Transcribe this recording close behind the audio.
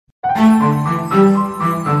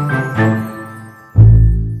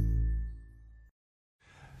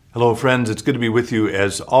Hello friends, it's good to be with you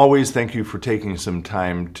as always. Thank you for taking some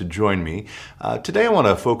time to join me. Today I want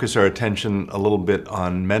to focus our attention a little bit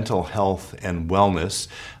on mental health and wellness.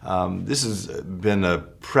 This has been a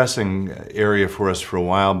pressing area for us for a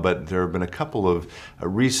while, but there have been a couple of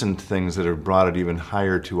recent things that have brought it even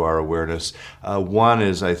higher to our awareness. One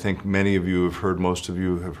is, I think many of you have heard, most of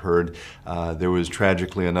you have heard, there was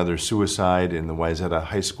tragically another suicide in the Wayzata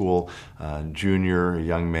High School junior, a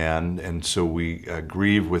young man, and so we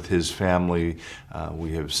grieve with his family.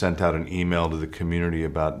 We have sent out an email to the community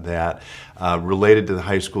about that. Related to the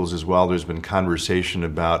high schools as well, there's been conversation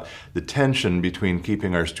about the tension between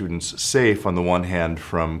keeping our students safe on the one hand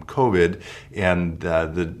from COVID and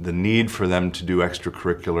the need for them to do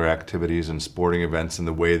extracurricular activities and sporting events and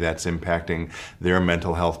the way that's impacting their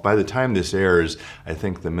mental health. By the time this airs, I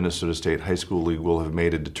think the Minnesota State High School League will have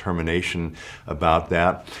made a determination about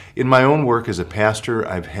that. In my own work as a pastor,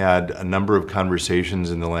 I've had a number of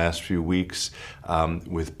conversations in the last few weeks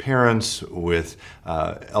with parents, with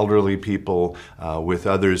elderly people, with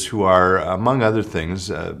others who are, among other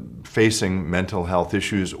things, facing mental health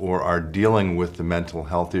issues or are dealing with the mental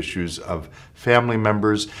health issues of family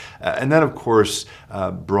members. And then, of course,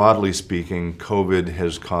 broadly speaking, COVID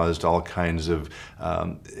has caused all kinds of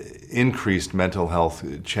increased mental health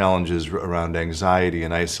challenges around anxiety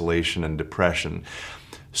and isolation and depression.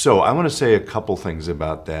 So I want to say a couple things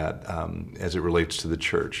about that as it relates to the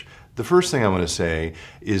church. The first thing I want to say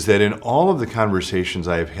is that in all of the conversations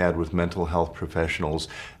I have had with mental health professionals,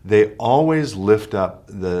 they always lift up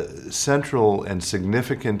the central and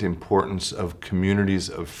significant importance of communities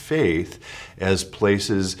of faith as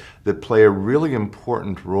places that play a really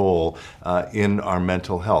important role in our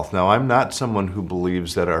mental health. Now, I'm not someone who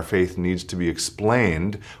believes that our faith needs to be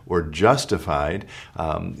explained or justified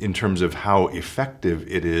in terms of how effective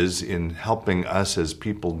it is in helping us as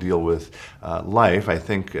people deal with life. I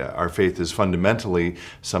think our faith is fundamentally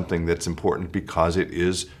something that's important because it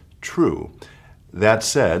is true. That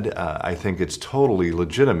said, I think it's totally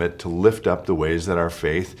legitimate to lift up the ways that our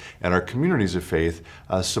faith and our communities of faith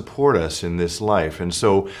support us in this life. And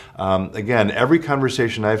so, again, every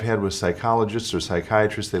conversation I've had with psychologists or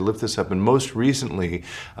psychiatrists, they lift this up. And most recently,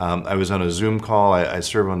 I was on a Zoom call. I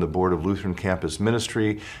serve on the board of Lutheran Campus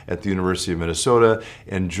Ministry at the University of Minnesota,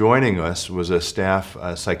 and joining us was a staff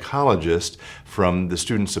psychologist from the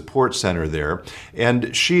Student Support Center there.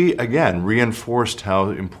 And she, again, reinforced how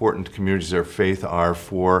important communities of faith are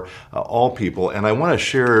for all people. And I want to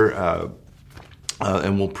share,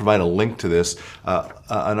 and we'll provide a link to this,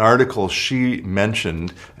 an article she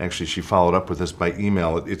mentioned. Actually, she followed up with us by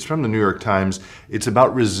email. It's from the New York Times. It's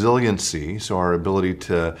about resiliency, so our ability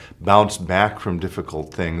to bounce back from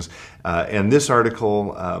difficult things. And this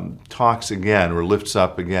article talks again, or lifts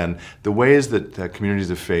up again, the ways that communities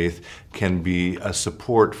of faith can be a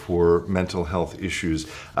support for mental health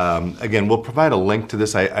issues. Again, we'll provide a link to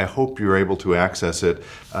this. I hope you're able to access it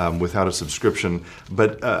without a subscription.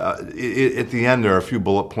 But at the end, there are a few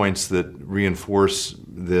bullet points that reinforce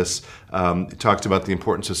this. It talks about the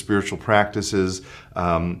importance of spiritual practices,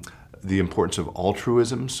 the importance of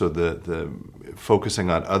altruism, so the focusing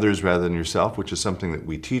on others rather than yourself, which is something that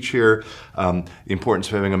we teach here. The importance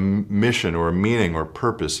of having a mission or a meaning or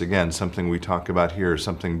purpose, again, something we talk about here,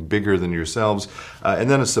 something bigger than yourselves. And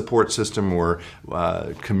then a support system or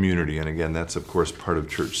community, and again, that's of course part of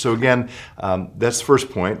church. So again, that's the first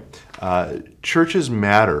point. Churches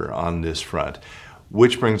matter on this front.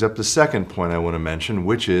 Which brings up the second point I want to mention,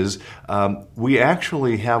 which is we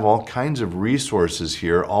actually have all kinds of resources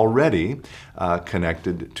here already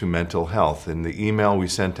connected to mental health. In the email we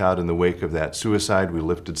sent out in the wake of that suicide, we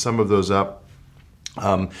lifted some of those up.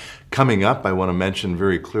 Coming up, I want to mention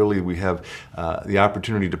very clearly we have the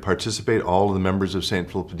opportunity to participate, all of the members of St.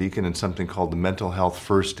 Philip Deacon, in something called the Mental Health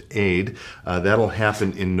First Aid. That'll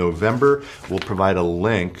happen in November. We'll provide a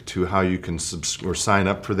link to how you can sign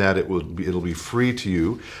up for that. It'll be free to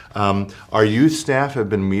you. Our youth staff have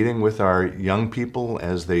been meeting with our young people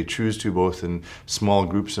as they choose to, both in small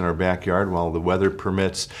groups in our backyard while the weather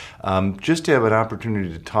permits, just to have an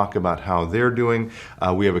opportunity to talk about how they're doing.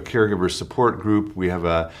 We have a caregiver support group. We have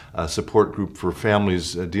a support group for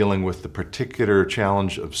families dealing with the particular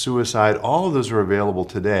challenge of suicide. All of those are available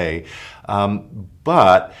today.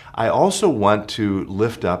 But I also want to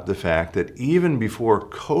lift up the fact that even before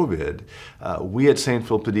COVID, we at St.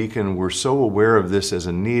 Philip Deacon were so aware of this as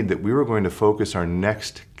a need that we were going to focus our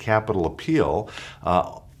next capital appeal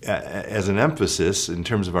as an emphasis in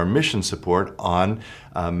terms of our mission support on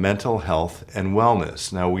mental health and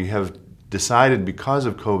wellness. Now, we have decided because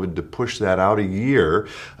of COVID to push that out a year.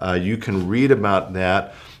 You can read about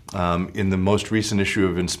that in the most recent issue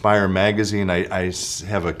of Inspire magazine. I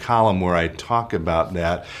have a column where I talk about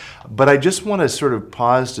that. But I just want to sort of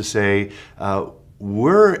pause to say,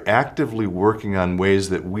 we're actively working on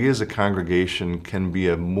ways that we as a congregation can be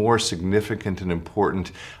a more significant and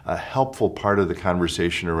important, helpful part of the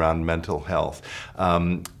conversation around mental health.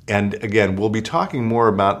 And again, we'll be talking more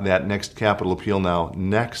about that next capital appeal now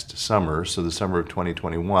next summer, so the summer of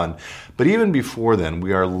 2021. But even before then,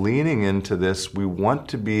 we are leaning into this. We want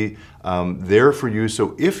to be there for you.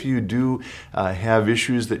 So if you do have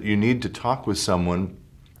issues that you need to talk with someone,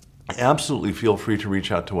 absolutely feel free to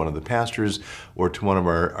reach out to one of the pastors or to one of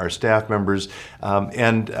our staff members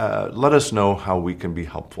and let us know how we can be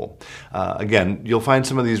helpful. Again, you'll find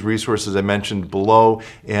some of these resources I mentioned below,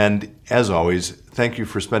 and as always, thank you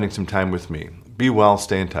for spending some time with me. Be well,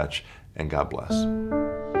 stay in touch, and God bless.